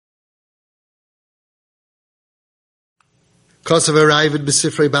Kosav Ravid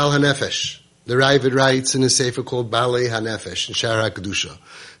b'Sifrei Bal HaNefesh. The Ravid writes in a sefer called Balei HaNefesh in Shara HaKedusha.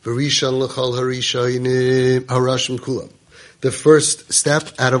 V'Rishon l'chol harishonim harashim kulam. The first step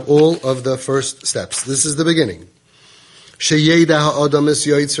out of all of the first steps. This is the beginning. Sheyeda ha'adam es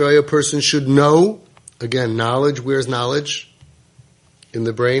yotzrei. A person should know. Again, knowledge. Where's knowledge? In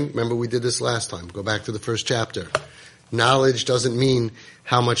the brain. Remember, we did this last time. Go back to the first chapter. Knowledge doesn't mean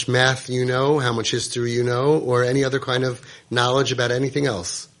how much math you know, how much history you know, or any other kind of knowledge about anything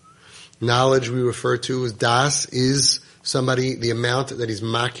else. Knowledge we refer to as das is somebody, the amount that he's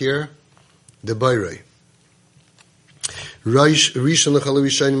makir, the boirei.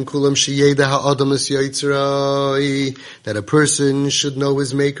 That a person should know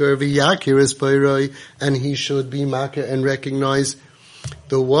his maker, and he should be makir and recognize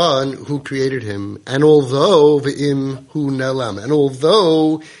the one who created him. And although v'im hu nelam, and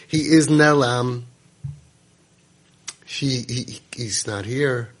although he is nelam, he's not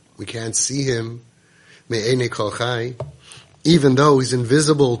here. We can't see him. Me'enei kol chai. Even though he's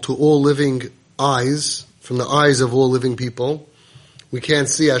invisible to all living eyes, from the eyes of all living people, we can't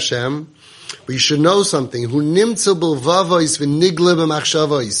see Hashem. But you should know something. Hu nimtza b'lvavos v'nigle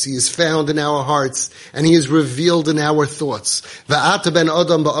b'machshavos. He is found in our hearts, and he is revealed in our thoughts. V'ata ben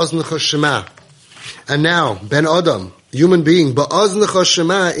adam ba'oznecha shema. And now, ben adam, human being, ba'oznecha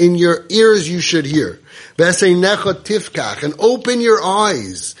shema, in your ears you should hear. V'eseinecha tifkach, and open your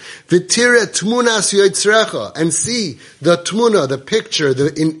eyes. V'tire tmunas yotzrecha, and see the tmuna, the picture,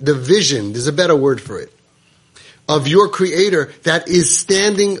 the vision. There's a better word for it. Of your Creator that is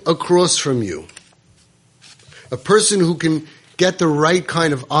standing across from you. A person who can get the right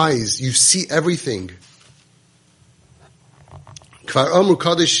kind of eyes, you see everything. Kvar Amru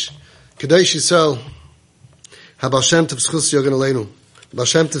Kadosh Yisrael, HaBaal Shem Tov Schus Yogan Aleinu. Baal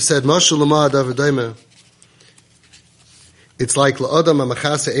Shem Tov said, Mashul Lama Adav Daima. It's like La'adam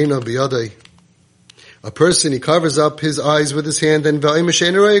HaMachase Eino B'yadai. A person, he covers up his eyes with his hand, and V'ayim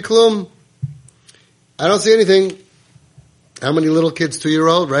She'en Rei Klum. I don't see anything. How many little kids,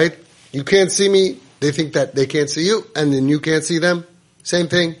 2-year-old, right? You can't see me. They think that they can't see you, and then you can't see them. Same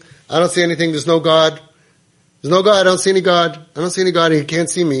thing. I don't see anything. There's no God. There's no God. I don't see any God. I don't see any God, and he can't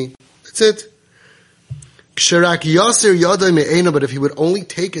see me. That's it. But if he would only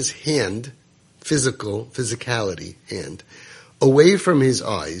take his hand, physicality, hand, away from his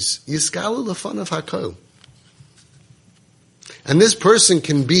eyes, yiskalu lefanav hakol. And this person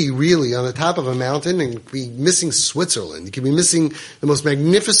can be really on the top of a mountain and be missing Switzerland. He can be missing the most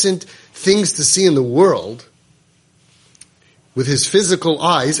magnificent things to see in the world with his physical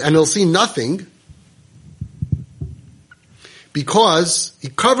eyes, and he'll see nothing because he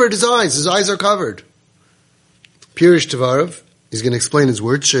covered his eyes. His eyes are covered. Pirish Tavarav, he's going to explain his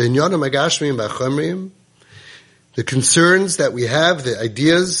words. The concerns that we have, the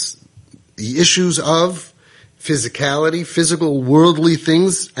ideas, the issues of physicality, physical, worldly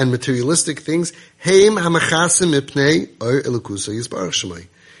things, and materialistic things, they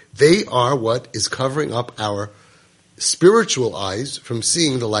are what is covering up our spiritual eyes from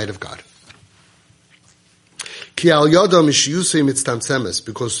seeing the light of God.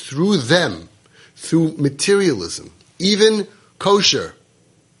 Because through them, through materialism, even kosher,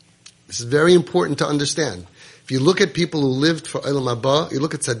 this is very important to understand. If you look at people who lived for Olam Haba, you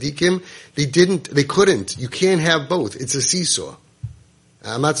look at tzaddikim, they couldn't. You can't have both. It's a seesaw.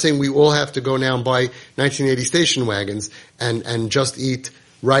 I'm not saying we all have to go now and buy 1980 station wagons and just eat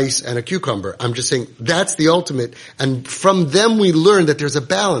rice and a cucumber. I'm just saying that's the ultimate. And from them we learn that there's a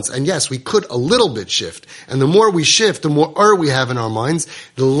balance. And yes, we could a little bit shift. And the more we shift, the more we have in our minds,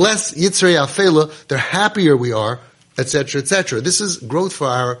 the less yitzrei afela, the happier we are, etc., etc. This is growth for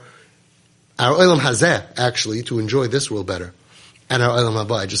our Olam Hazeh, actually, to enjoy this world better. And our Olam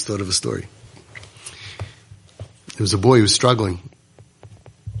Haba. I just thought of a story. There was a boy who was struggling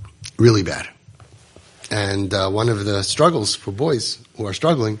really bad. And one of the struggles for boys who are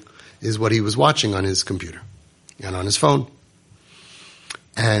struggling is what he was watching on his computer and on his phone.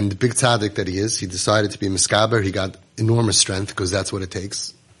 And big tzaddik that he is, he decided to be miskaber. He got enormous strength because that's what it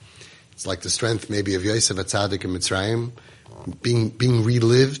takes. It's like the strength maybe of Yosef at tzaddik in Mitzrayim, being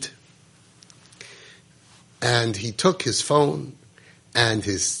relived. And he took his phone and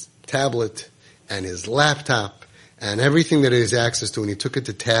his tablet and his laptop and everything that he has access to, and he took it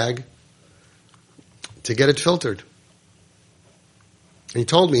to Tag to get it filtered. And he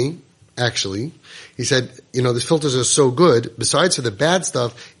told me, actually, he said, the filters are so good, besides for the bad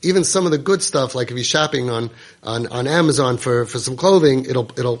stuff, even some of the good stuff, like if he's shopping on Amazon for some clothing,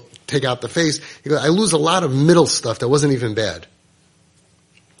 it'll take out the face. He goes, I lose a lot of middle stuff that wasn't even bad.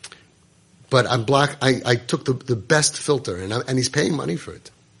 but I took the best filter, and he's paying money for it.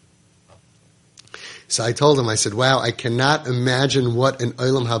 So I told him, I said, wow, I cannot imagine what an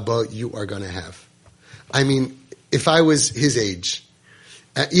Olam Haba you are going to have. I mean, if I was his age,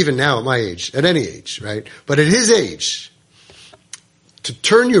 even now at my age, at any age, right? But at his age, to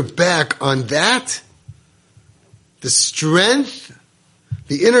turn your back on that, the strength,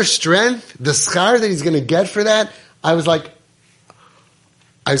 the inner strength, the schar that he's going to get for that, I was like,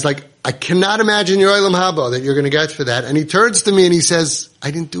 I cannot imagine your Olam Haba that you're going to get for that. And he turns to me and he says,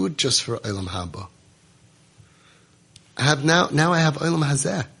 I didn't do it just for Olam Haba. Now I have Olam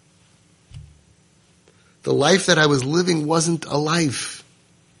Hazeh. The life that I was living wasn't a life.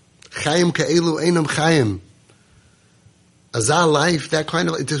 Chayim ka'elu einam chayim. Azah life, that kind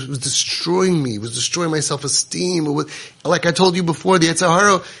of, it was destroying me, it was destroying my self-esteem. It was, like I told you before, the Yetzer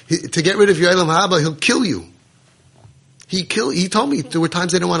Hara, to get rid of your Olam Haba, he'll kill you. He told me there were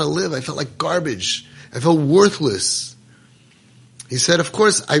times I didn't want to live. I felt like garbage. I felt worthless. He said, of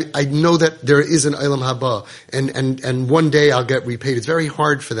course, I know that there is an Olam Haba, and one day I'll get repaid. It's very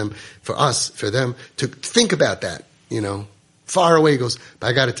hard for them to think about that, Far away. He goes, but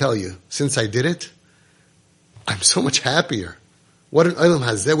I gotta tell you, since I did it, I'm so much happier. What an Olam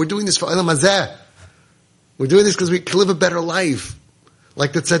Hazeh. We're doing this for Olam Hazeh. We're doing this because we can live a better life.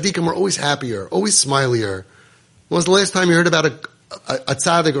 Like the tzaddikim, we're always happier, always smilier. When was the last time you heard about a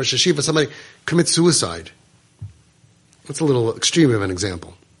tzaddik or sheshiva, somebody commit suicide? That's a little extreme of an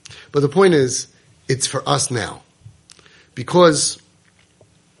example. But the point is, it's for us now. Because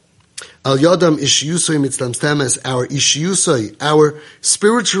Al Yadam Ishiyusoi Mitzlamstemes, our Ishiyusoi, our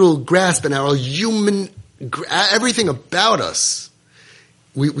spiritual grasp and our human, everything about us,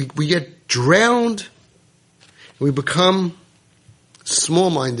 we get drowned, we become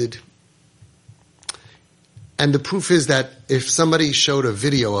small-minded. And the proof is that if somebody showed a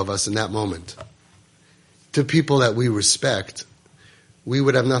video of us in that moment to people that we respect, we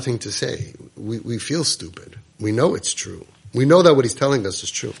would have nothing to say. We feel stupid. We know it's true. We know that what he's telling us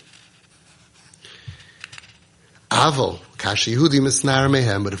is true. Avol, kashi Yehudi misnar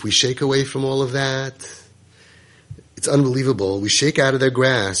mehem, but if we shake away from all of that, it's unbelievable. We shake out of their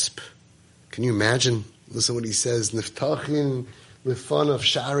grasp. Can you imagine? Listen what he says. Niftachin lifanav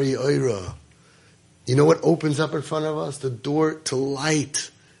shari oira. You know what opens up in front of us? The door to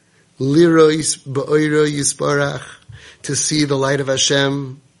light. Lirois ba'oira yisparach. To see the light of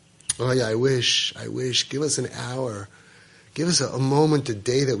Hashem. Oh yeah, I wish. Give us an hour. Give us a moment a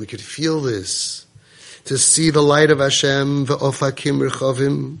day that we could feel this. To see the light of Hashem. V'ofakim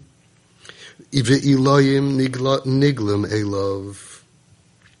rechavim. V'iloyim niglam elov.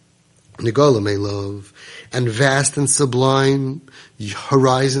 Nigolam elov. And vast and sublime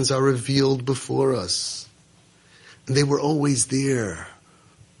horizons are revealed before us. And they were always there.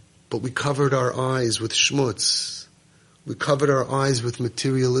 But we covered our eyes with schmutz. We covered our eyes with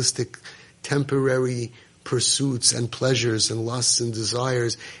materialistic, temporary pursuits and pleasures and lusts and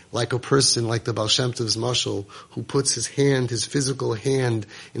desires, like a person, like the Baal Shem Tov's mashal, who puts his physical hand,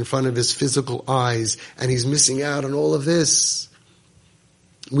 in front of his physical eyes, and he's missing out on all of this.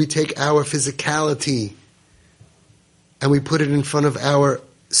 We take our physicality and we put it in front of our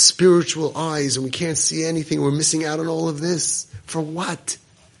spiritual eyes, and we can't see anything. We're missing out on all of this. For what?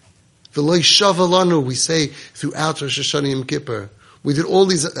 V'loi shavalanu, we say throughout Rosh Hashanah Yom Kippur. We did all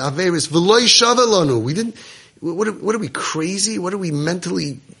these averis. V'loi shavalanu. We didn't. What are we crazy? What are we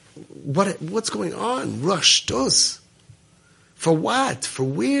mentally? What's going on? Rush dos. For what? For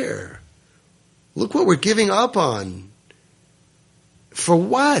where? Look what we're giving up on. For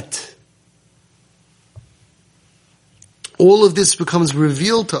what? All of this becomes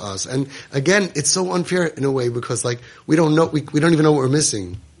revealed to us. And again, it's so unfair in a way because we don't know, we don't even know what we're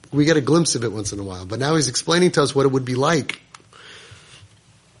missing. We get a glimpse of it once in a while. But now he's explaining to us what it would be like.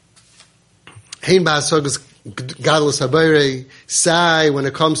 Hein ba'asagas gadlus habayre, sai, when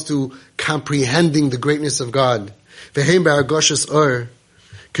it comes to comprehending the greatness of God. Ve'hein ba'argoshas or,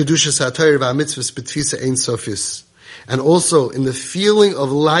 kedushas ha'torah va'mitzvahs b'tfisa ein sofis. And also in the feeling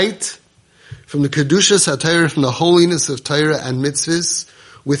of light, from the Kedushas HaTorah, from the holiness of Torah and mitzvahs,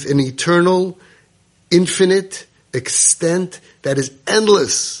 with an eternal, infinite extent that is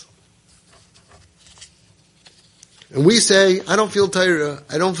endless. And we say, I don't feel Torah,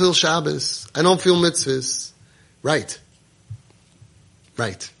 I don't feel Shabbos, I don't feel mitzvahs. Right.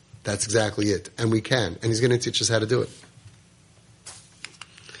 That's exactly it. And we can. And he's going to teach us how to do it.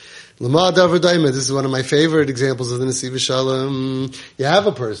 This is one of my favorite examples of the Nesivas Shalom. You have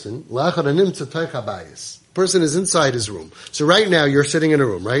a person, person is inside his room. So right now you're sitting in a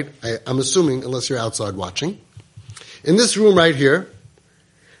room, right? I'm assuming, unless you're outside watching. In this room right here,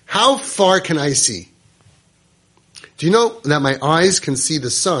 How far can I see? Do you know that my eyes can see the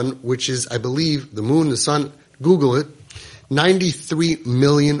sun, which is, I believe, the moon, the sun, Google it, 93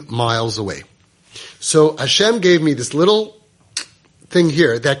 million miles away. So Hashem gave me this little thing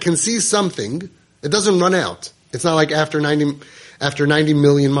here that can see something. It doesn't run out. It's not like after 90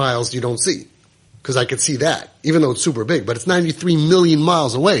 million miles you don't see. Because I could see that, even though it's super big, but it's 93 million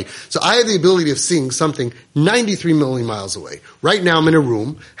miles away. So I have the ability of seeing something 93 million miles away. Right now I'm in a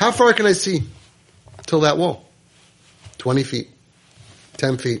room. How far can I see till that wall? 20 feet,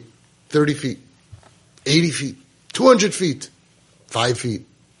 10 feet, 30 feet, 80 feet, 200 feet, 5 feet.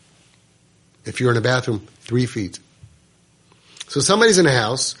 If you're in a bathroom, 3 feet. So somebody's in a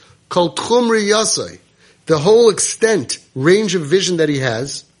house called Tchumri Yasai. The whole extent, range of vision that he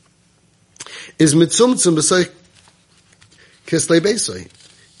has is mitzumtzum b'soi kislei beisoi.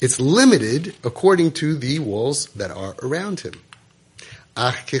 It's limited according to the walls that are around him.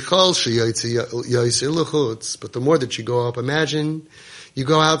 But the more that you go up, imagine you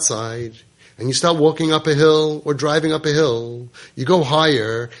go outside and you start walking up a hill or driving up a hill. You go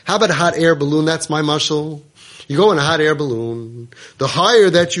higher. How about a hot air balloon? That's my mashal. You go in a hot air balloon. The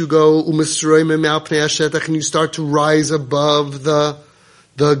higher that you go, and you start to rise above the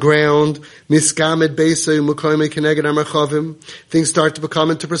ground, things start to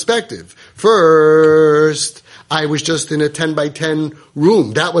become into perspective. First, I was just in a 10 by 10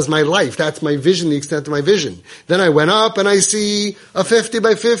 room. That was my life. That's my vision, the extent of my vision. Then I went up and I see a 50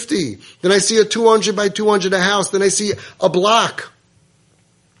 by 50. Then I see a 200 by 200 a house. Then I see a block.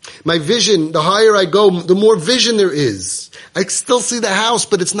 My vision, the higher I go, the more vision there is. I still see the house,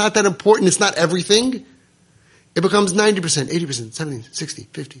 but it's not that important. It's not everything. It becomes 90%, 80%, 70, 60,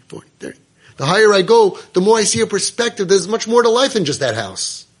 50, 40, 30. The higher I go, the more I see a perspective. There's much more to life than just that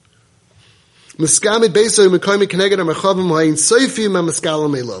house. And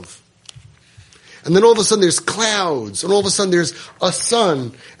then all of a sudden there's clouds, and all of a sudden there's a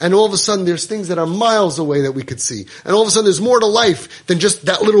sun, and all of a sudden there's things that are miles away that we could see. And all of a sudden there's more to life than just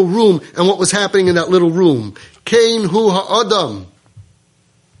that little room and what was happening in that little room. Kain hu ha'adam.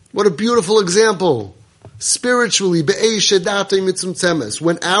 What a beautiful example. Spiritually,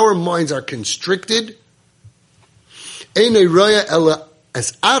 when our minds are constricted,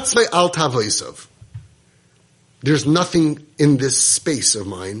 there's nothing in this space of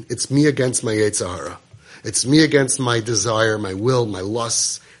mine. It's me against my Yetzer Hara. It's me against my desire, my will, my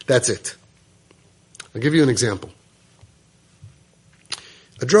lusts. That's it. I'll give you an example.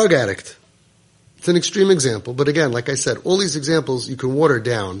 A drug addict. It's an extreme example, but again, like I said, all these examples you can water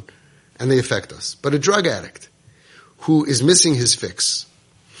down and they affect us. But a drug addict who is missing his fix,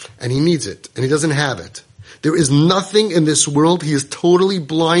 and he needs it, and he doesn't have it. There is nothing in this world. He is totally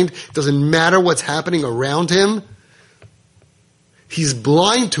blind. It doesn't matter what's happening around him. He's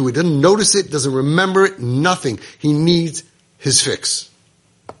blind to it, doesn't notice it, doesn't remember it, nothing. He needs his fix.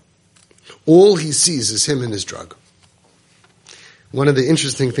 All he sees is him and his drug. One of the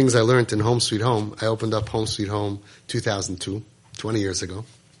interesting things I learned in Home Sweet Home, I opened up Home Sweet Home 2002, 20 years ago.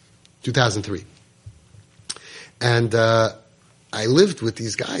 2003. And I lived with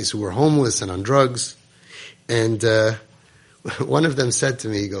these guys who were homeless and on drugs. And one of them said to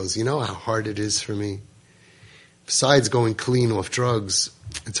me, he goes, you know how hard it is for me? Besides going clean off drugs,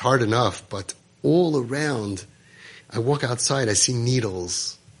 it's hard enough, but all around, I walk outside, I see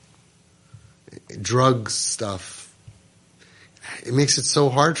needles, drug stuff. It makes it so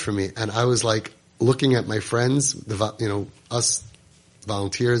hard for me. And I was like looking at my friends, us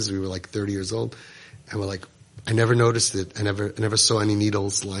volunteers, we were like 30 years old, and we're like, I never noticed it. I never saw any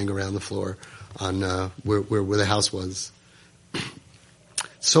needles lying around the floor on where the house was.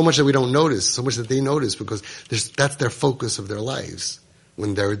 So much that we don't notice, so much that they notice, because that's their focus of their lives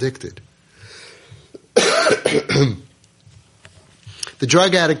when they're addicted. The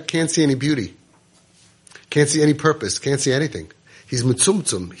drug addict can't see any beauty, can't see any purpose, can't see anything. He's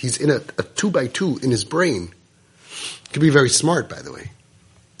mitzumtzum. He's in a 2x2 in his brain. Could be very smart, by the way.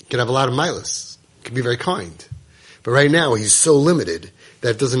 Could have a lot of milas. Could be very kind. But right now, he's so limited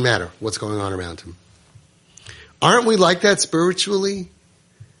that it doesn't matter what's going on around him. Aren't we like that spiritually?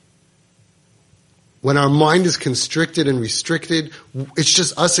 When our mind is constricted and restricted, it's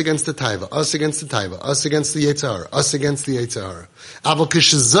just us against the taiva, us against the taiva, us against the Yetzer Hara, us against the Yetzer Hara.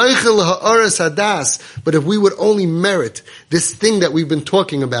 But if we would only merit this thing that we've been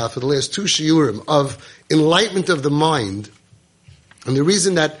talking about for the last 2 shiurim of enlightenment of the mind, and the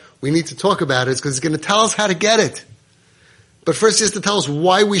reason that we need to talk about it is because it's going to tell us how to get it. But first he has to tell us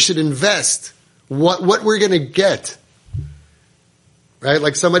why we should invest, what we're going to get. Right?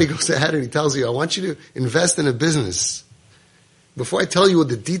 Like somebody goes ahead and he tells you, I want you to invest in a business. Before I tell you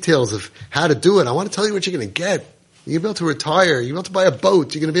the details of how to do it, I want to tell you what you're going to get. You're going to be able to retire. You're going to be able to buy a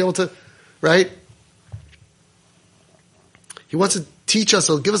boat. You're going to be able to, right? He wants to teach us,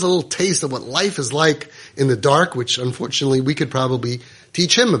 give us a little taste of what life is like in the dark, which unfortunately we could probably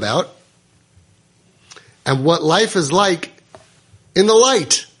teach him about, and what life is like in the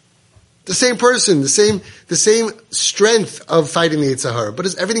light. The same person, the same strength of fighting the Yetzer Hara,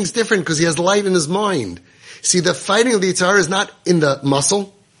 but everything's different because he has light in his mind. See, the fighting of the Yetzer Hara is not in the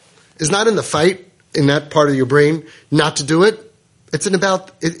muscle, is not in the fight, in that part of your brain, not to do it.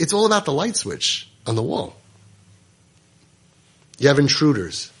 It's all about the light switch on the wall. You have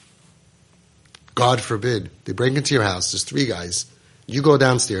intruders. God forbid. They break into your house. There's 3 guys. You go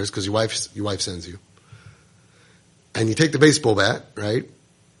downstairs because your wife sends you. And you take the baseball bat, right?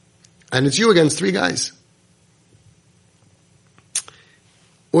 And it's you against 3 guys.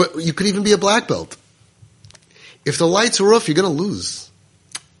 Or you could even be a black belt. If the lights are off, you're going to lose.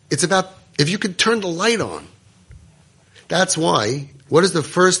 It's about if you could turn the light on. That's why, what is the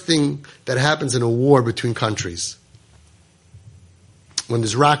first thing that happens in a war between countries? When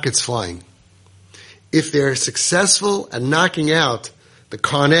there's rockets flying. If they're successful at knocking out the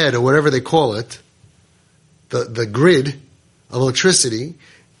Con Ed, or whatever they call it, the grid of electricity,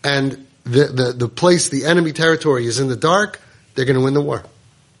 and the place, the enemy territory is in the dark, they're going to win the war.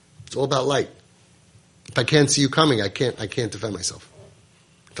 It's all about light. If I can't see you coming, I can't defend myself.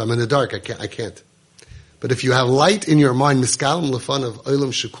 If I'm in the dark, I can't. But if you have light in your mind, miskalim lefan of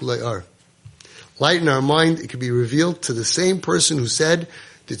olam shekulei ar. Light in our mind, it can be revealed to the same person who said,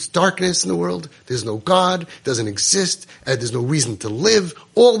 there's darkness in the world, there's no God, doesn't exist, there's no reason to live,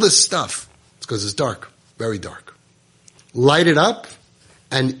 all this stuff. It's because it's dark, very dark. Light it up,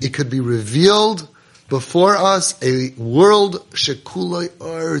 and it could be revealed before us, a world shekulei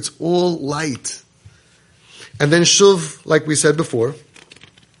ar, it's all light. And then shuv, like we said before,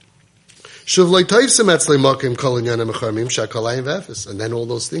 and then all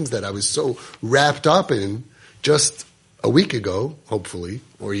those things that I was so wrapped up in just a week ago, hopefully,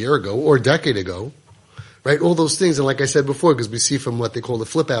 or a year ago, or a decade ago, right? All those things, and like I said before, because we see from what they call the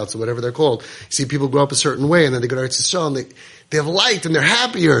flip outs or whatever they're called, you see people grow up a certain way, and then they go to Eretz Yisrael, and they have light, and they're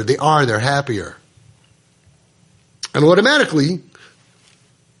happier. They're happier. And automatically,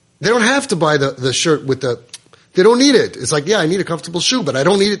 they don't have to buy the shirt with they don't need it. It's like, yeah, I need a comfortable shoe, but I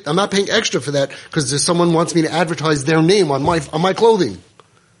don't need it. I'm not paying extra for that because someone wants me to advertise their name on my clothing.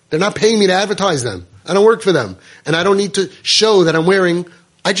 They're not paying me to advertise them. I don't work for them. And I don't need to show that I'm wearing,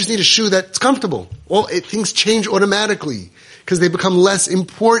 I just need a shoe that's comfortable. Things change automatically because they become less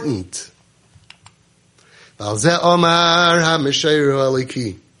important. The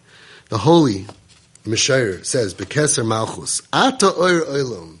holy Mishayer says, Bekeser Malchus, Ata Oir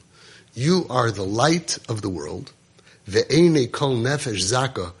Olam, you are the light of the world. Ve'ene kol nefesh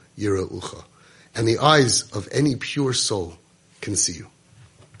zaka yiraucha. And the eyes of any pure soul can see you.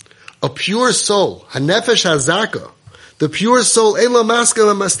 A pure soul, hanefesh hazaka, the pure soul, ein la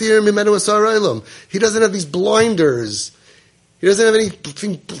maska mastir mimenu asar olam. He doesn't have these blinders. He doesn't have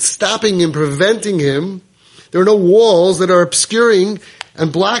anything stopping him, preventing him. There are no walls that are obscuring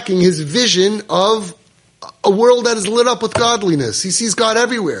and blocking his vision of a world that is lit up with godliness. He sees God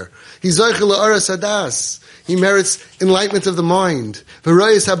everywhere. He's Zochel La'aras Hadas. He merits enlightenment of the mind.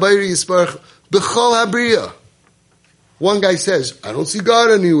 V'rayis habayri yisparach b'chol habriya. One guy says, I don't see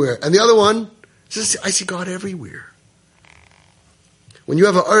God anywhere. And the other one says, I see God everywhere. When you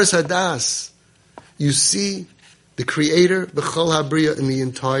have an Aras Hadas, you see the Creator, b'chol habriya, in the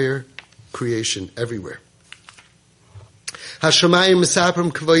entire creation, everywhere. Hashemayim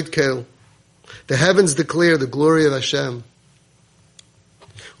misaprim kavod kel. The heavens declare the glory of Hashem.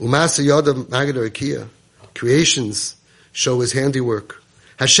 Umasa yadav magid rakia. Creations show His handiwork.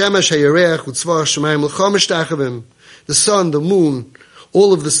 Hashem hashayarech utzvah shemayim l'cham mishtachavim. The sun, the moon,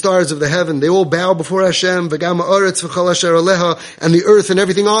 all of the stars of the heaven, they all bow before Hashem. V'gam ha'aretz v'chol asher aleha, and the earth and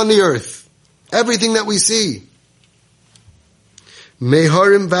everything on the earth, everything that we see.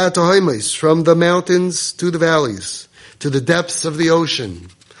 Meharim v'atahaymos, from the mountains to the valleys, to the depths of the ocean.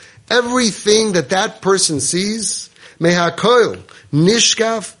 Everything that person sees, mehakoil,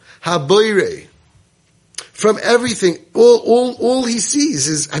 nishkaf, haboire. From everything, all he sees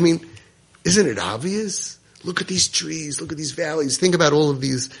is, isn't it obvious? Look at these trees, look at these valleys. Think about all of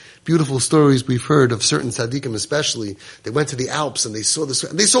these beautiful stories we've heard of certain tzaddikim especially. They went to the Alps and they saw this,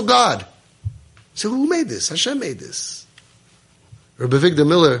 and they saw God. So who made this? Hashem made this. Rabbi Victor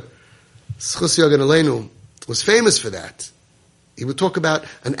Miller, Schus Yagan Aleinu, was famous for that. He would talk about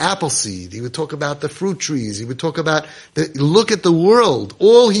an apple seed. He would talk about the fruit trees. He would talk about look at the world.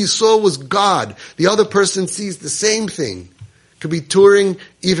 All he saw was God. The other person sees the same thing. could be touring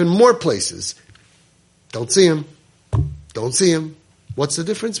even more places. Don't see him. Don't see him. What's the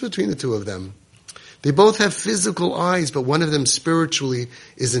difference between the two of them? They both have physical eyes, but one of them spiritually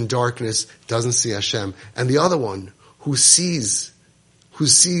is in darkness, doesn't see Hashem. And the other one, who sees,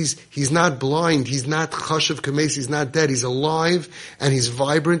 he's not blind, he's not chashav kames, he's not dead, he's alive, and he's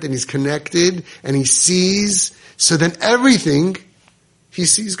vibrant, and he's connected, and he sees, so then everything, he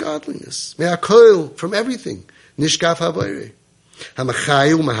sees godliness. Me'akol, from everything. Nishkaf habayre.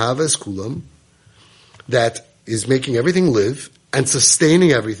 Hamachayu mahavas kulam, that is making everything live, and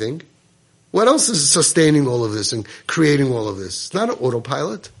sustaining everything. What else is sustaining all of this and creating all of this? It's not an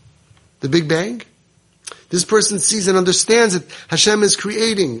autopilot. The Big Bang. This person sees and understands that Hashem is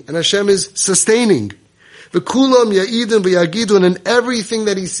creating and Hashem is sustaining. V'kulam ya'idun v'yagidun, and everything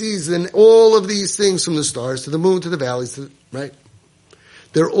that he sees, and all of these things from the stars to the moon to the valleys, right?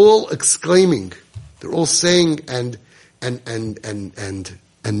 They're all exclaiming. They're all saying and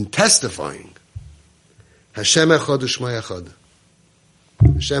testifying. Hashem echad u'shma echad.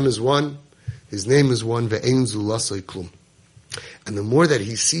 Hashem is one. His name is one, ve'ein zu lasoi klum. And the more that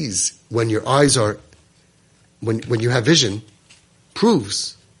he sees, when your eyes are, when you have vision,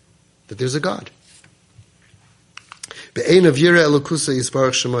 proves that there's a God. Ve'ein av yireh elokusa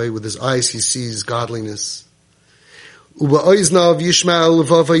yisbarach shemai, with his eyes he sees godliness. Uba'oiznav yishma'al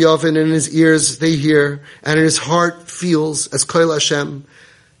levav hayavin, and in his ears they hear, and in his heart feels, as koil Hashem,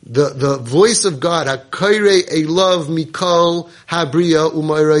 the voice of God, HaKairei Elav Mikol Habriya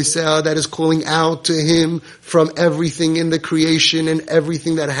Umayraisea, that is calling out to him from everything in the creation and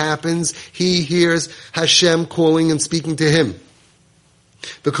everything that happens. He hears Hashem calling and speaking to him.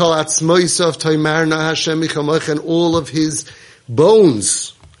 B'kol atzmoisav toimarna Hashem michamach, and all of his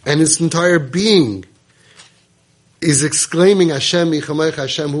bones and his entire being is exclaiming Hashem michamach,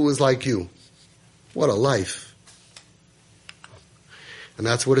 Hashem who is like you. What a life. And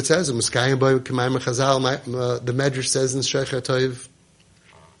that's what it says. The Medrash says in Sheikh HaToiv,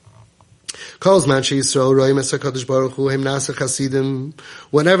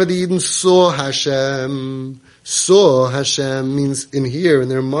 whenever the Eden saw Hashem means in here, in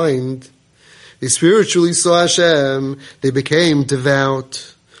their mind, they spiritually saw Hashem, they became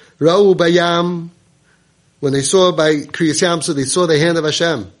devout. Ra'u bayam, when they saw by Kriyas Yamsuf, they saw the hand of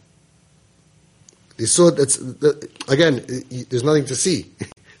Hashem. They saw again, there's nothing to see.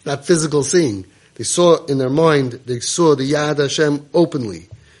 Not physical seeing. They saw in their mind, they saw the Yad Hashem openly.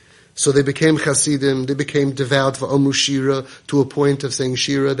 So they became Hasidim, they became devout for Omu Shira, to a point of saying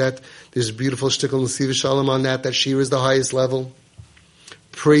Shira, that there's a beautiful shtickle Nesivas Shalom on that Shira is the highest level.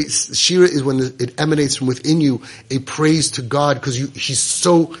 Praise, Shira is when it emanates from within you, a praise to God, because you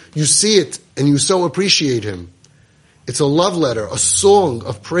see it, and you so appreciate Him. It's a love letter, a song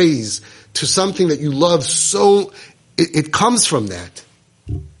of praise to something that you love, so it comes from that.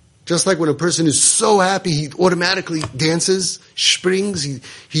 Just like when a person is so happy, he automatically dances, springs,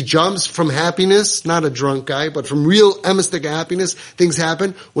 he jumps from happiness, not a drunk guy, but from real emistic happiness, things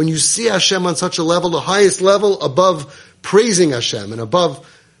happen. When you see Hashem on such a level, the highest level above praising Hashem and above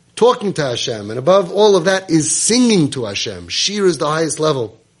talking to Hashem and above all of that is singing to Hashem. Shira is the highest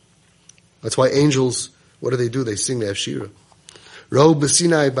level. That's why angels, what do? They sing, they have Shira. Ra'u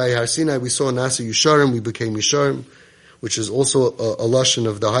b'Sinai, by Har Sinai, we saw Nasa Yisharim, we became Yisharim, which is also a lashon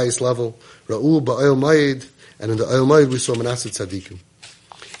of the highest level. Ra'u ba'Oil Mayid, and in the Oil Mayid we saw Manasseh Tzadikim.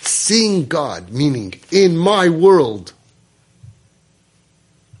 Seeing God, meaning in my world,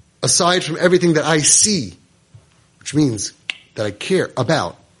 aside from everything that I see, which means that I care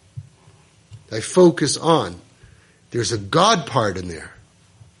about, that I focus on, there's a God part in there,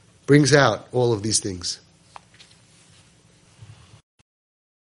 brings out all of these things.